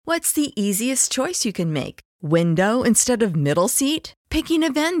What's the easiest choice you can make? Window instead of middle seat? Picking a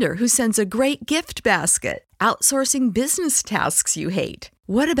vendor who sends a great gift basket? Outsourcing business tasks you hate?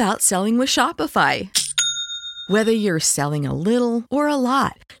 What about selling with Shopify? Whether you're selling a little or a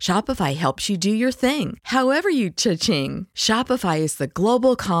lot, Shopify helps you do your thing, however you cha-ching. Shopify is the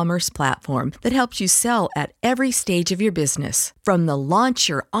global commerce platform that helps you sell at every stage of your business. From the launch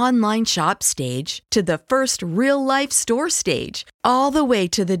your online shop stage to the first real-life store stage, all the way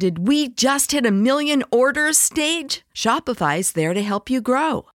to the did we just hit 1 million orders stage. Shopify's there to help you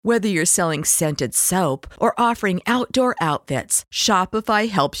grow. Whether you're selling scented soap or offering outdoor outfits, Shopify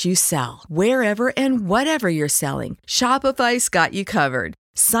helps you sell. Wherever and whatever you're selling, Shopify's got you covered.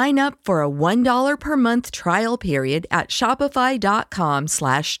 Sign up for a $1 per month trial period at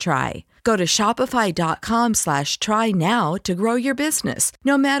shopify.com/try. Go to shopify.com/try now to grow your business,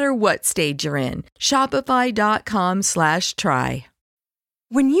 no matter what stage you're in. Shopify.com/try.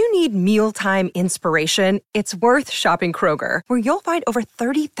 When you need mealtime inspiration, it's worth shopping Kroger, where you'll find over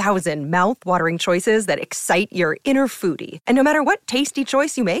 30,000 mouth-watering choices that excite your inner foodie. And no matter what tasty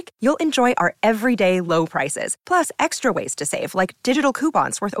choice you make, you'll enjoy our everyday low prices, plus extra ways to save, like digital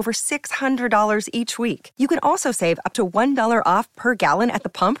coupons worth over $600 each week. You can also save up to $1 off per gallon at the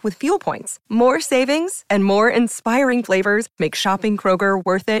pump with fuel points. More savings and more inspiring flavors make shopping Kroger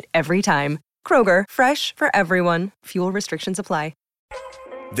worth it every time. Kroger, fresh for everyone. Fuel restrictions apply.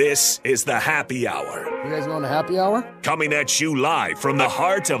 This is the Happy Hour. You guys going to happy hour? Coming at you live from the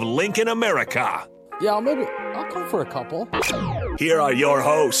heart of Lincoln, America. Yeah, I'll come for a couple. Here are your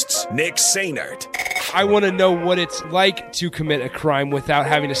hosts, Nick Sainert. I want to know what it's like to commit a crime without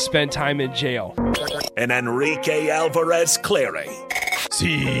having to spend time in jail. And Enrique Alvarez Clary.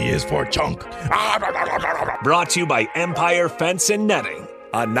 C is for chunk. Brought to you by Empire Fence and Netting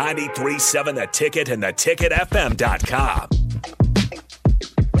on 93.7 The Ticket and theticketfm.com.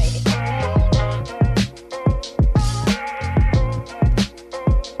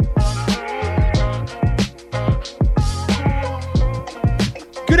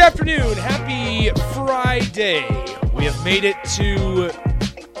 Good afternoon. Happy Friday. We have made it to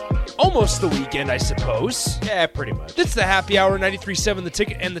almost the weekend, I suppose. Yeah, pretty much. It's the Happy Hour, 93.7 The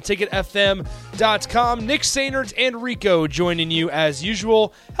Ticket and theticketfm.com. Nick Sainert and Rico joining you as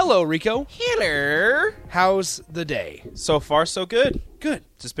usual. Hello, Rico. Hello. How's the day? So far, so good. Good.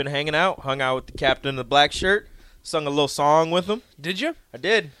 Just been hanging out, hung out with the captain in the black shirt, sung a little song with him. Did you? I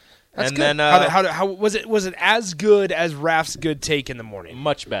did. That's and good. Then how was it? Was it as good as Raf's good take in the morning?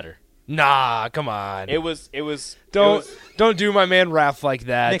 Much better. Nah, come on. It was. Don't do my man Raf like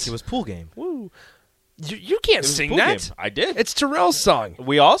that. Nick, it was pool game. Woo. You can't sing that. Game. I did. It's Terrell's song.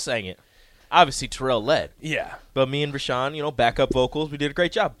 We all sang it. Obviously, Terrell led. Yeah. But me and Rashawn, backup vocals, we did a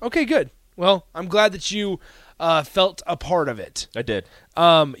great job. Okay, good. Well, I'm glad that you felt a part of it. I did.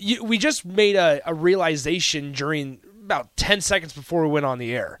 We just made a realization during about 10 seconds before we went on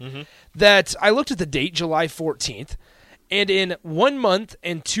the air that I looked at the date, July 14th, and in 1 month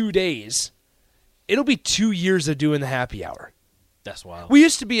and 2 days, it'll be 2 years of doing the Happy Hour. That's wild. We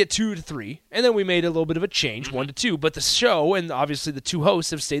used to be at 2 to 3, and then we made a little bit of a change, 1 to 2, but the show and obviously the two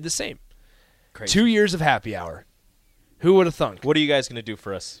hosts have stayed the same. Crazy. 2 years of Happy Hour. Who would have thunk? What are you guys going to do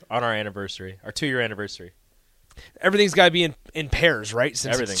for us on our anniversary, our 2-year anniversary? Everything's got to be in pairs, right?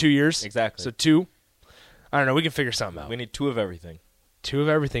 Since Everything. It's 2 years. Exactly. So 2. I don't know. We can figure something out. We need 2 of everything. 2 of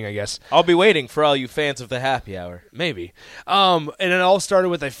everything, I guess. I'll be waiting for all you fans of the Happy Hour. Maybe. And it all started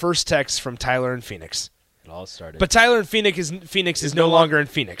with a first text from Tyler in Phoenix. It all started. But Tyler in Phoenix is no longer in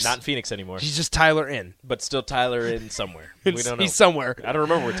Phoenix. Not in Phoenix anymore. He's just Tyler in. But still Tyler in somewhere. We don't know. He's somewhere. I don't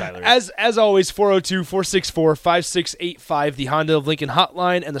remember where Tyler is. As always, 402-464-5685, the Honda of Lincoln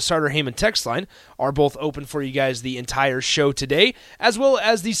hotline and the Sartor Heyman text line are both open for you guys the entire show today, as well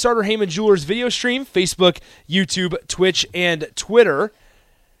as the Sartor Heyman Jewelers video stream, Facebook, YouTube, Twitch, and Twitter.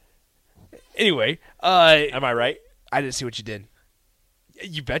 Anyway. Am I right? I didn't see what you did.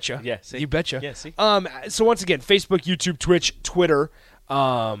 You betcha. Yeah, see? You betcha. Yeah, see? So once again, Facebook, YouTube, Twitch, Twitter,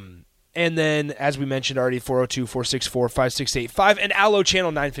 and then, as we mentioned already, 402-464-5685, and Allo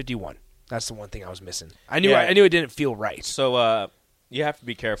Channel 951. That's the one thing I was missing. I knew it didn't feel right. So you have to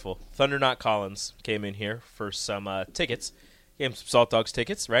be careful. Thunderknock Collins came in here for some tickets. Gave him some Salt Dogs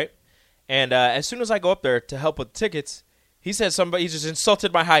tickets, right? And as soon as I go up there to help with tickets, he said he just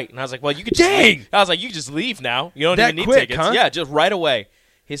insulted my height. And I was like, well, you could just leave. I was like, you can just leave now. You don't even need tickets. Huh? Yeah, just right away.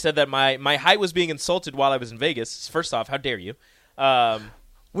 He said that my height was being insulted while I was in Vegas. First off, how dare you?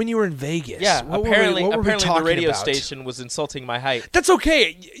 When you were in Vegas? Yeah, apparently the radio about? Station was insulting my height. That's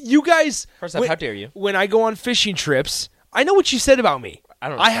okay. You guys... First off, how dare you? When I go on fishing trips, I know what you said about me. I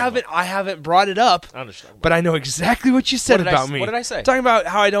don't know. I haven't brought it up, but I know exactly what you said about me. What did I say? Talking about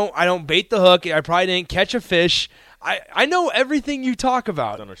how I don't bait the hook. I probably didn't catch a fish. I know everything you talk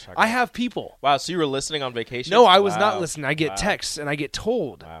about. I have people. Wow, so you were listening on vacation? No, I was not listening. I get texts and I get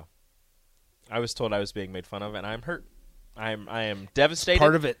told. Wow. I was told I was being made fun of, and I'm hurt. I am devastated.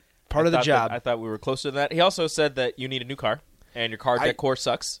 Part of it. Part of the job. I thought we were closer to that. He also said that you need a new car, and your car decor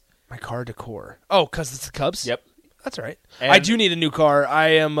sucks. My car decor. Oh, because it's the Cubs? Yep. That's all right. And I do need a new car. I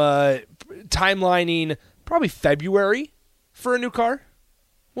am timelining probably February for a new car.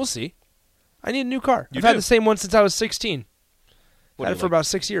 We'll see. I need a new car. I've had the same one since I was 16. Had it for about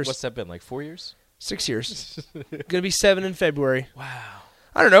 6 years. What's that been, like 4 years? 6 years. Going to be 7 in February. Wow.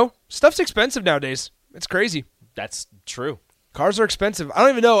 I don't know. Stuff's expensive nowadays. It's crazy. That's true. Cars are expensive. I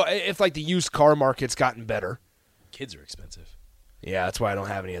don't even know if like the used car market's gotten better. Kids are expensive. Yeah, that's why I don't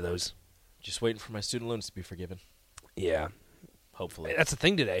have any of those. Just waiting for my student loans to be forgiven. Yeah. Hopefully. That's the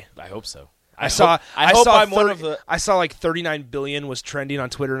thing today. I hope so. I saw one of the. I saw like 39 billion was trending on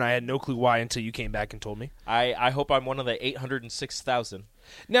Twitter, and I had no clue why until you came back and told me. I hope I'm one of the 806,000.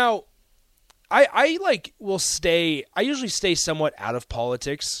 Now, I will stay. I usually stay somewhat out of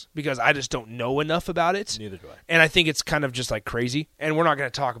politics because I just don't know enough about it. Neither do I. And I think it's kind of just like crazy, and we're not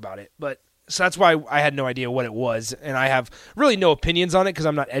going to talk about it. But so that's why I had no idea what it was, and I have really no opinions on it because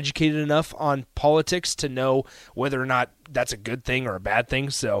I'm not educated enough on politics to know whether or not that's a good thing or a bad thing.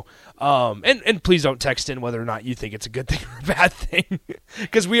 So, and please don't text in whether or not you think it's a good thing or a bad thing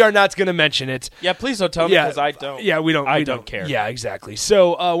because we are not going to mention it. Yeah, please don't tell me because I don't. Yeah, we don't. I don't care. Yeah, exactly.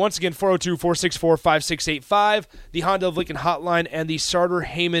 So once again, 402-464-5685, the Honda of Lincoln hotline and the Sartor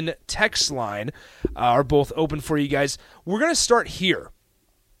Heyman text line are both open for you guys. We're going to start here.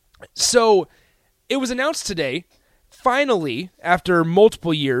 So it was announced today, finally, after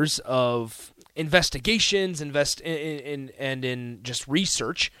multiple years of investigations, and in just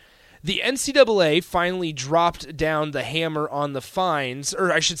research, the NCAA finally dropped down the hammer on the fines,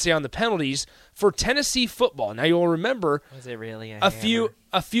 or I should say on the penalties, for Tennessee football. Now you'll remember was it really a few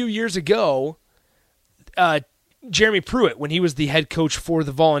years ago, Jeremy Pruitt, when he was the head coach for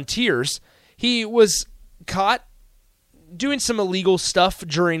the Volunteers, he was caught doing some illegal stuff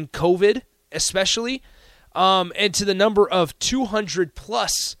during COVID, especially, and to the number of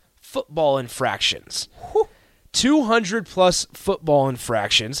 200-plus football infractions. 200-plus football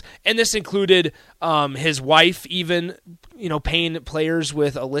infractions, and this included his wife even, paying players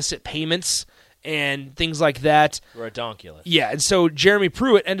with illicit payments and things like that. Redonkulous. Yeah, and so Jeremy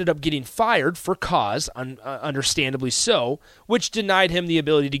Pruitt ended up getting fired for cause, understandably so, which denied him the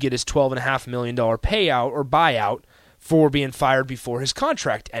ability to get his $12.5 million payout or buyout for being fired before his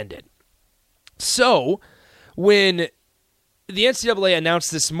contract ended. So, when the NCAA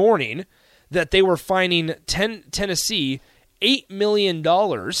announced this morning that they were fining Tennessee $8 million,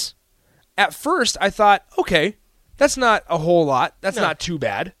 at first I thought, okay, that's not a whole lot. That's not too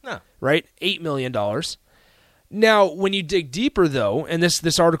bad. No. Right? $8 million. Now, when you dig deeper, though, and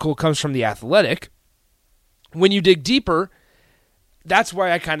this article comes from The Athletic, when you dig deeper, that's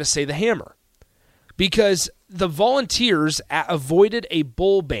why I kind of say the hammer. Because the Volunteers avoided a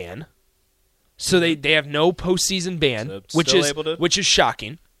bowl ban, so they have no postseason ban, So which is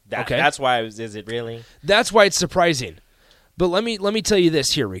shocking. Okay? That's why. Is it really? That's why it's surprising. But let me tell you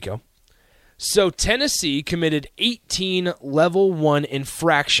this here, Rico. So Tennessee committed 18 Level 1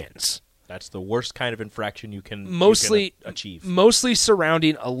 infractions. That's the worst kind of infraction you can achieve. Mostly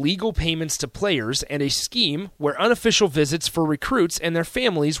surrounding illegal payments to players and a scheme where unofficial visits for recruits and their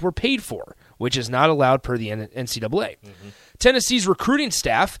families were paid for, which is not allowed per the NCAA. Mm-hmm. Tennessee's recruiting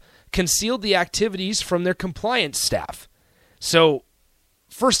staff concealed the activities from their compliance staff. So,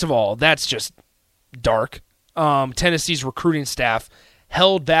 first of all, that's just dark. Tennessee's recruiting staff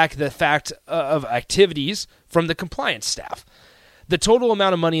held back the fact of activities from the compliance staff. The total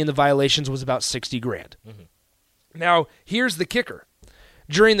amount of money in the violations was about $60,000. Mm-hmm. Now, here's the kicker.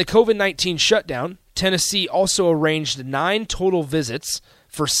 During the COVID-19 shutdown, Tennessee also arranged 9 total visits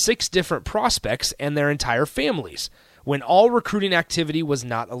for 6 different prospects and their entire families, when all recruiting activity was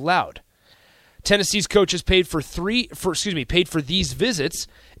not allowed. Tennessee's coaches paid for these visits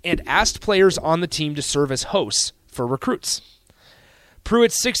and asked players on the team to serve as hosts for recruits.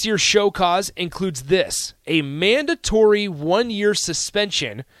 Pruitt's 6-year show cause includes this: a mandatory 1-year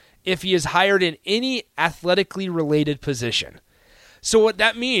suspension if he is hired in any athletically related position. So what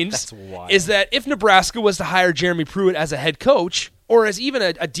that means is that if Nebraska was to hire Jeremy Pruitt as a head coach or as even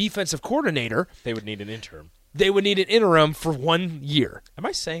a defensive coordinator, they would need an interim. They would need an interim for 1 year. Am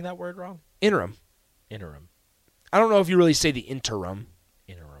I saying that word wrong? Interim. I don't know if you really say the interim.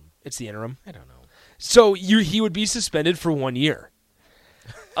 It's the interim. I don't know. So he would be suspended for 1 year.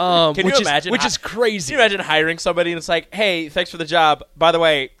 Can you imagine? Which is crazy. Can you imagine hiring somebody and it's like, hey, thanks for the job. By the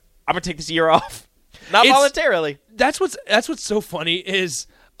way, I'm going to take this year off. Not voluntarily. That's what's so funny is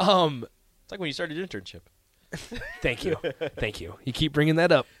it's like when you started your internship. Thank you. You keep bringing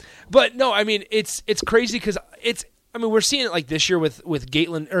that up. But no, I mean it's crazy because we're seeing it like this year with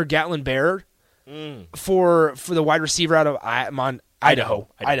Gatlin Baird for the wide receiver out of Idaho.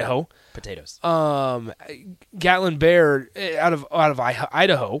 Potatoes. Gatlin Baird out of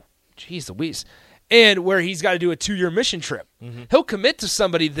Idaho. Jeez Louise. And where he's got to do a 2-year mission trip. Mm-hmm. He'll commit to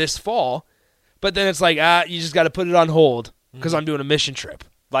somebody this fall, but then it's like, you just got to put it on hold because I'm doing a mission trip.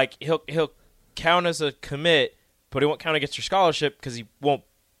 Like he'll count as a commit, but he won't count against your scholarship because he won't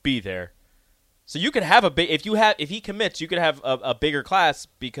be there. So you could have if he commits, you could have a bigger class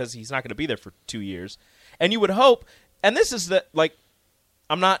because he's not going to be there for 2 years. And you would hope, and this is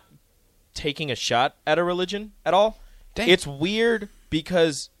I'm not taking a shot at a religion at all. Dang. It's weird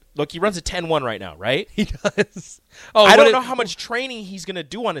because, look, he runs a 10-1 right now, right? He does. I don't know how much training he's going to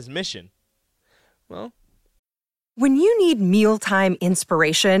do on his mission. Well, When you need mealtime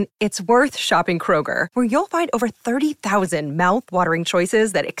inspiration, it's worth shopping Kroger, where you'll find over 30,000 mouth-watering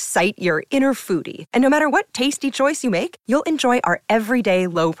choices that excite your inner foodie. And no matter what tasty choice you make, you'll enjoy our everyday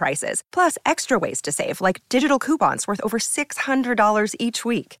low prices, plus extra ways to save, like digital coupons worth over $600 each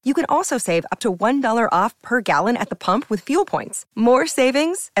week. You can also save up to $1 off per gallon at the pump with fuel points. More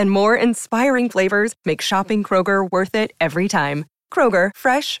savings and more inspiring flavors make shopping Kroger worth it every time. Kroger,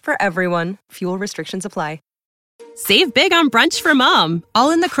 fresh for everyone. Fuel restrictions apply. Save big on brunch for mom,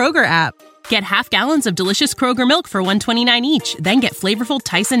 all in the Kroger app. Get half gallons of delicious Kroger milk for $1.29 each. Then get flavorful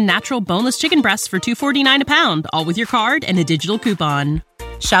Tyson natural boneless chicken breasts for $2.49 a pound, all with your card and a digital coupon.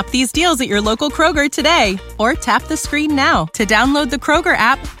 Shop these deals at your local Kroger today, or tap the screen now to download the Kroger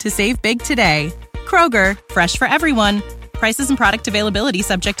app to save big today. Kroger, fresh for everyone. Prices and product availability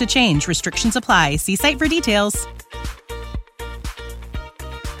subject to change. Restrictions apply. See site for details.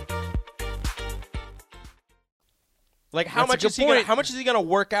 Like how much is he gonna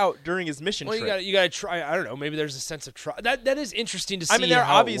work out during his mission trip? Well, you gotta try. I don't know. Maybe there's a sense of trust. That is interesting to see. I mean, there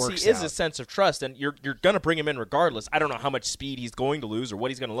how obviously it works is out. a sense of trust, and you're gonna bring him in regardless. I don't know how much speed he's going to lose or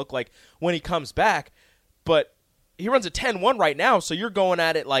what he's gonna look like when he comes back, but he runs a 10-1 right now, so you're going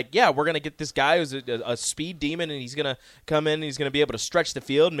at it like, yeah, we're gonna get this guy who's a speed demon, and he's gonna come in and he's gonna be able to stretch the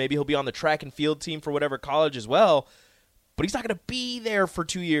field. Maybe he'll be on the track and field team for whatever college as well, but he's not gonna be there for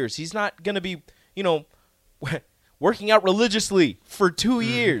 2 years. He's not gonna be, working out religiously for 2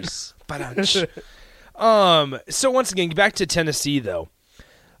 years. So once again, back to Tennessee, though.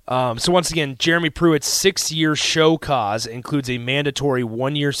 So once again, Jeremy Pruitt's 6-year show cause includes a mandatory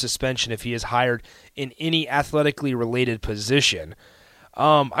 1-year suspension if he is hired in any athletically related position.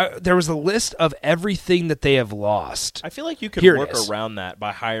 There was a list of everything that they have lost. I feel like you could work around that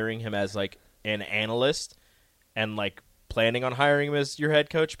by hiring him as like an analyst and like planning on hiring him as your head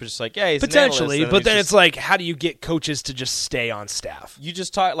coach, but just like, yeah, he's potentially, an analyst, but then it's like, how do you get coaches to just stay on staff? You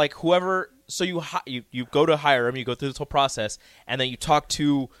just talk like whoever. So you go to hire him, you go through this whole process, and then you talk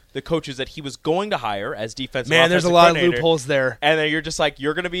to the coaches that he was going to hire as defensive. Man, there's a lot of loopholes there. And then you're just like,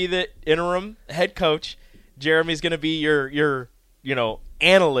 you're going to be the interim head coach. Jeremy's going to be your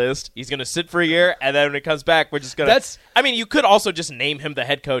analyst. He's going to sit for a year, and then when it comes back, we're just going to. I mean, you could also just name him the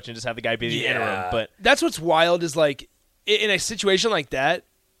head coach and just have the guy be the interim. But that's what's wild is like in a situation like that,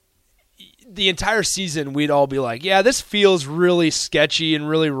 the entire season we'd all be like, yeah, this feels really sketchy and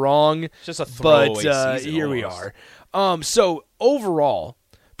really wrong. It's just a throwaway season here almost. we are. So overall,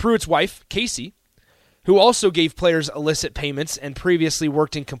 Pruitt's wife, Casey, who also gave players illicit payments and previously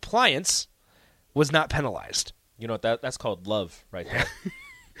worked in compliance, was not penalized. You know what that's called love right there.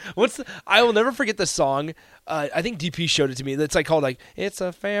 I will never forget the song. I think DP showed it to me. It's like called like "It's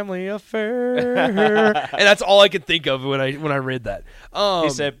a Family Affair," and that's all I could think of when I read that.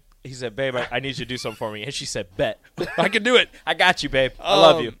 He said, "Babe, I need you to do something for me," and she said, "Bet, I can do it. I got you, babe. I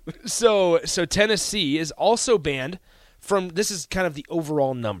love you." So Tennessee is also banned from. This is kind of the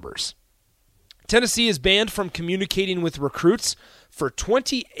overall numbers. Tennessee is banned from communicating with recruits for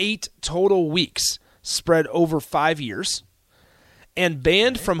 28 total weeks, spread over 5 years. And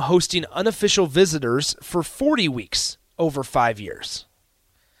banned from hosting unofficial visitors for 40 weeks over 5 years.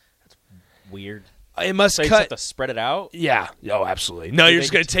 That's weird. It must so you have to spread it out? Yeah. Oh, absolutely. No, you're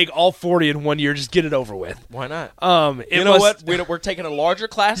just going to take all 40 in 1 year. Just get it over with. Why not? You know what? We're taking a larger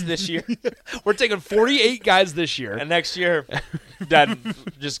class this year. We're taking 48 guys this year. And next year, Dad,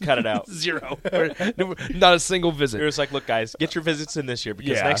 just cut it out. 0. Not a single visit. You're just like, look, guys, get your visits in this year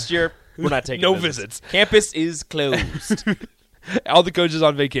because next year, we're not taking no visits. Campus is closed. All the coaches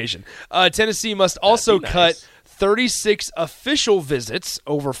on vacation. Tennessee must also cut 36 official visits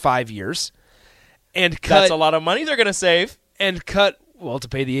over 5 years, and That's a lot of money they're going to save. And cut, well, to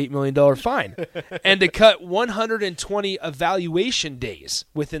pay the $8 million fine, and to cut 120 evaluation days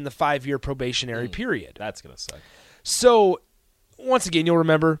within the 5-year probationary period. That's going to suck. So, once again, you'll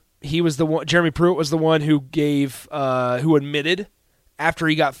remember he was the one. Jeremy Pruitt was the one who who admitted after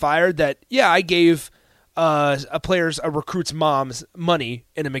he got fired that I gave a recruit's mom's money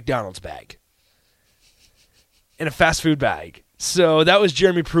in a McDonald's bag, in a fast food bag. So that was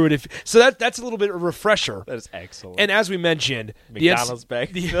Jeremy Pruitt. That's a little bit of a refresher. That is excellent. And as we mentioned, McDonald's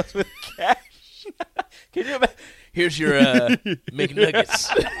bag filled with cash. Can you imagine? Here's your McNuggets.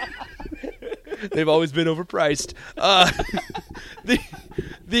 They've always been overpriced.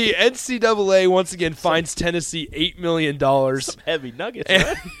 The NCAA once again fines Tennessee $8 million. Some heavy nuggets,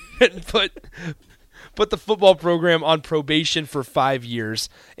 right? And put the football program on probation for 5 years,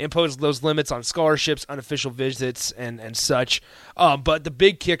 imposed those limits on scholarships, unofficial visits, and such. But the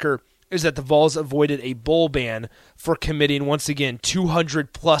big kicker is that the Vols avoided a bowl ban for committing, once again,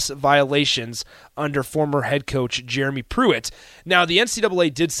 200-plus violations under former head coach Jeremy Pruitt. Now, the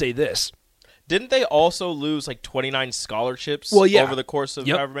NCAA did say this. Didn't they also lose like 29 scholarships over the course of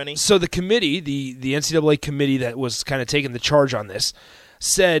however many? So the committee, the NCAA committee that was kind of taking the charge on this,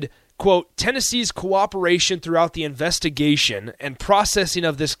 said, quote, Tennessee's cooperation throughout the investigation and processing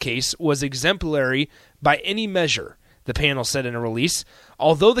of this case was exemplary by any measure, the panel said in a release.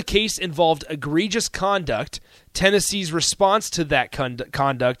 Although the case involved egregious conduct, Tennessee's response to that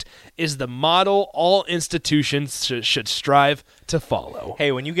conduct is the model all institutions should strive to follow.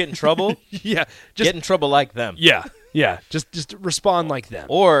 Hey, when you get in trouble, get in trouble like them. Yeah. Just respond like them.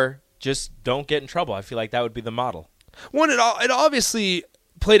 Or just don't get in trouble. I feel like that would be the model. One, it obviously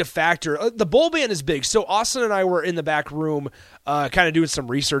played a factor. The bowl ban is big. So Austin and I were in the back room kind of doing some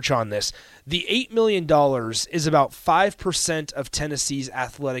research on this. The $8 million is about 5% of Tennessee's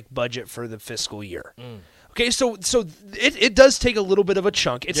athletic budget for the fiscal year. Okay, so it does take a little bit of a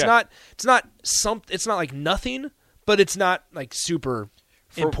chunk. It's not like nothing, but it's not like super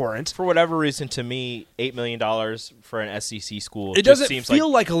important. For whatever reason, to me, $8 million for an SEC school it doesn't feel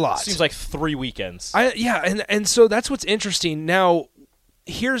like a lot. Seems like 3 weekends. And so that's what's interesting. Now,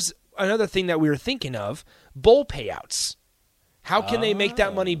 here's another thing that we were thinking of: bowl payouts. How can they make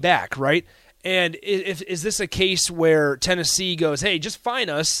that money back, right? And is this a case where Tennessee goes, hey, just fine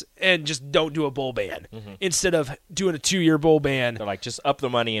us and just don't do a bowl ban instead of doing a 2-year bowl ban? They're like, just up the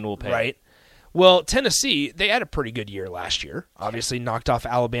money and we'll pay. Right. Well, Tennessee, they had a pretty good year last year. Obviously knocked off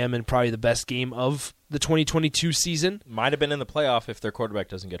Alabama in probably the best game of the 2022 season. Might have been in the playoff if their quarterback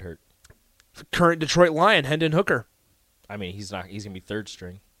doesn't get hurt. Current Detroit Lion, Hendon Hooker. I mean, he's going to be third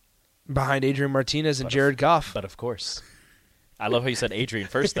string. Behind Adrian Martinez and Jared Goff. But of course. I love how you said Adrian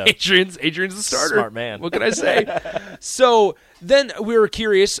first, though. Adrian's the starter. Smart man. What can I say? So then we were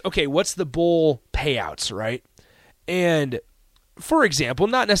curious, okay, what's the bowl payouts, right? And for example,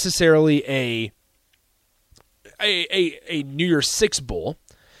 not necessarily a New Year's Six bowl,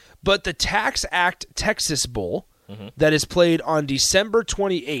 but the Tax Act Texas Bowl that is played on December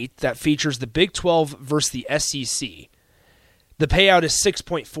 28th that features the Big 12 versus the SEC. The payout is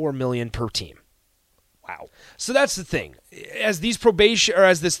 $6.4 million per team. Wow. So that's the thing. As this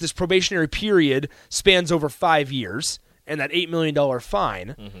probationary period spans over 5 years and that $8 million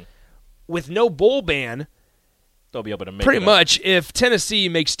fine, with no bowl ban, they'll be able to make pretty much if Tennessee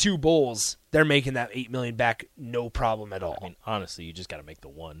makes 2 bowls, they're making that $8 million back no problem at all. I mean, honestly, you just got to make the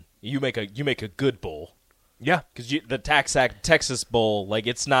one. You make a good bowl. Yeah. Because the Tax Act Texas Bowl, like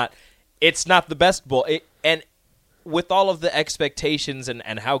it's not the best bowl. And with all of the expectations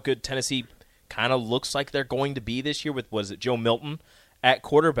and how good Tennessee kind of looks like they're going to be this year with, Joe Milton at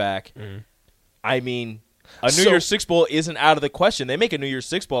quarterback, I mean, a New Year's Six Bowl isn't out of the question. They make a New Year's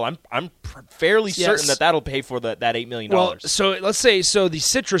Six Bowl, I'm fairly certain that'll pay for that $8 million. Well, so let's say the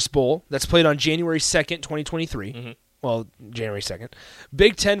Citrus Bowl that's played on January 2nd, 2023. Well, January 2nd.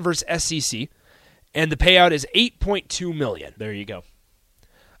 Big Ten versus SEC, and the payout is $8.2 million. There you go.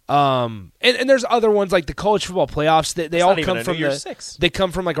 And there's other ones like the college football playoffs. They all come from they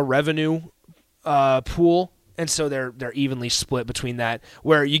come from like a revenue pool, and so they're evenly split between that,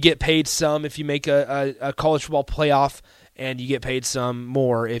 where you get paid some if you make a college football playoff, and you get paid some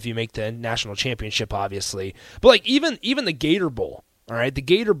more if you make the national championship, obviously. But like even the Gator Bowl, all right, the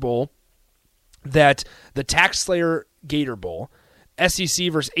Gator Bowl, that the Tax Slayer Gator Bowl, SEC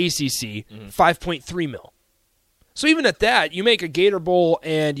versus ACC, $5.3 million. So even at that, you make a Gator Bowl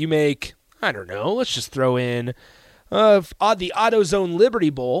and you make, I don't know, let's just throw in the AutoZone Liberty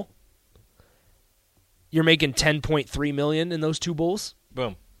Bowl. You're making $10.3 million in those 2 bowls.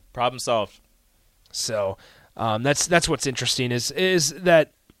 Boom. Problem solved. So That's what's interesting is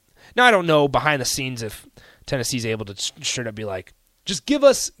that now I don't know behind the scenes if Tennessee's able to straight up be like, just give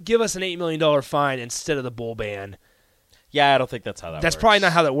us an $8 million fine instead of the bowl ban. Yeah, I don't think that's how that works. That's probably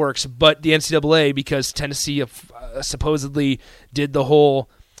not how that works, but the NCAA, because Tennessee supposedly did the whole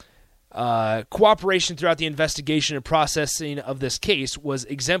cooperation throughout the investigation and processing of this case, was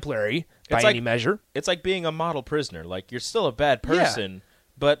exemplary by any measure. It's like being a model prisoner. Like, you're still a bad person,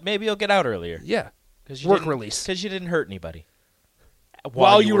 but maybe you'll get out earlier. Yeah. Work release. Because you didn't hurt anybody.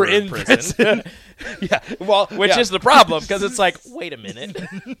 While you were in prison. Yeah. Well, which is the problem, because it's like, wait a minute.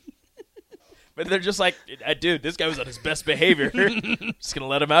 But they're just like, dude, this guy was on his best behavior. Just going to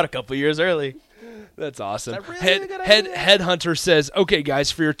let him out a couple years early. That's awesome. Is that really a good idea? Headhunter says, okay,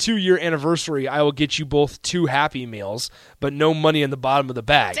 guys, for your 2-year anniversary, I will get you both 2 Happy Meals, but no money in the bottom of the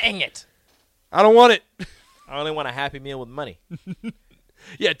bag. Dang it. I don't want it. I only want a Happy Meal with money.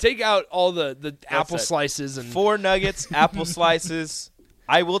 Yeah, take out all the apple slices. And 4 nuggets, apple slices.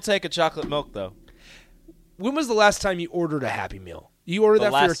 I will take a chocolate milk, though. When was the last time you ordered a Happy Meal? You ordered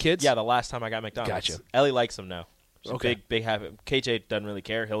that for your kids? Yeah, the last time I got McDonald's. Gotcha. Ellie likes them now. She's okay. Big Happy. KJ doesn't really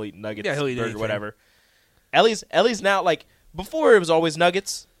care. He'll eat nuggets, he'll eat burger, anything. whatever. Ellie's now, like, before it was always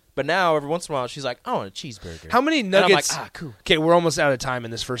nuggets, but now every once in a while she's like, I want a cheeseburger. How many nuggets? And I'm like, cool. Okay, we're almost out of time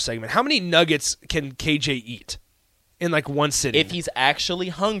in this first segment. How many nuggets can KJ eat in, like, one sitting? If he's actually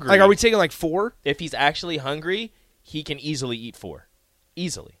hungry. Like, are we taking, like, 4? If he's actually hungry, he can easily eat 4.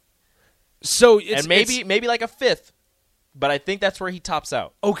 Easily. So and maybe like a 5th, but I think that's where he tops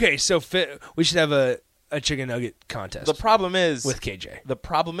out. Okay, so we should have a chicken nugget contest. The problem is with KJ. The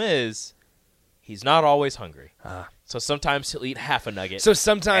problem is he's not always hungry. So sometimes he'll eat half a nugget. So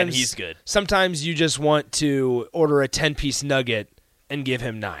sometimes and he's good. Sometimes you just want to order a 10-piece nugget and give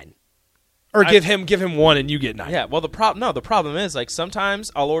him 9, or give him 1 and you get 9. Yeah. Well, the problem is, like,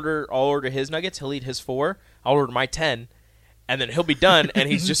 sometimes I'll order his nuggets. He'll eat his 4. I'll order my 10. And then he'll be done, and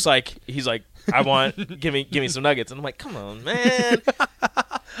he's just like, I want, give me some nuggets, and I'm like, come on, man.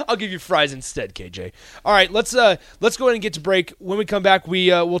 I'll give you fries instead, KJ. All right, let's go ahead and get to break. When we come back,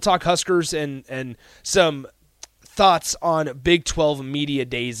 we'll talk Huskers and some thoughts on Big 12 Media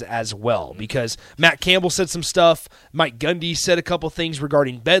Days as well, because Matt Campbell said some stuff. Mike Gundy said a couple things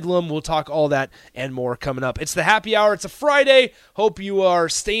regarding Bedlam. We'll talk all that and more coming up. It's the happy hour. It's a Friday. Hope you are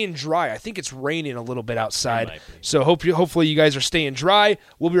staying dry. I think it's raining a little bit outside, so hopefully you guys are staying dry.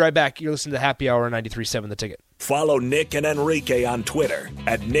 We'll be right back. You're listening to Happy Hour on 93.7 The Ticket. Follow Nick and Enrique on Twitter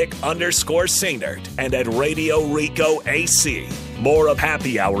at Nick_Sainert and at Radio Rico AC. More of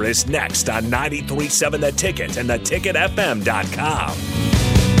Happy Hour is next on 93.7 The Ticket and theticketfm.com.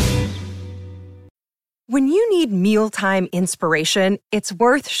 When you need mealtime inspiration, it's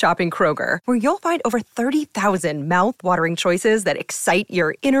worth shopping Kroger, where you'll find over 30,000 mouth-watering choices that excite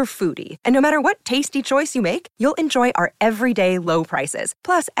your inner foodie. And no matter what tasty choice you make, you'll enjoy our everyday low prices,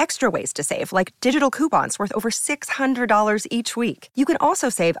 plus extra ways to save, like digital coupons worth over $600 each week. You can also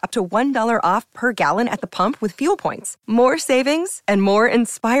save up to $1 off per gallon at the pump with fuel points. More savings and more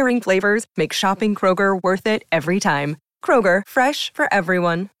inspiring flavors make shopping Kroger worth it every time. Kroger, fresh for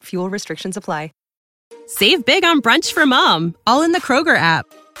everyone. Fuel restrictions apply. Save big on brunch for mom, all in the Kroger app.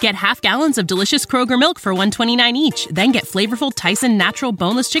 Get half gallons of delicious Kroger milk for $1.29 each. Then get flavorful Tyson natural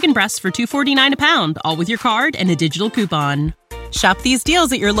boneless chicken breasts for $2.49 a pound, all with your card and a digital coupon. Shop these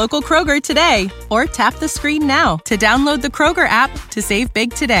deals at your local Kroger today, or tap the screen now to download the Kroger app to save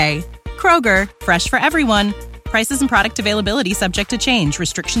big today. Kroger, fresh for everyone. Prices and product availability subject to change.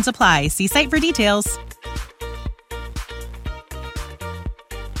 Restrictions apply. See site for details.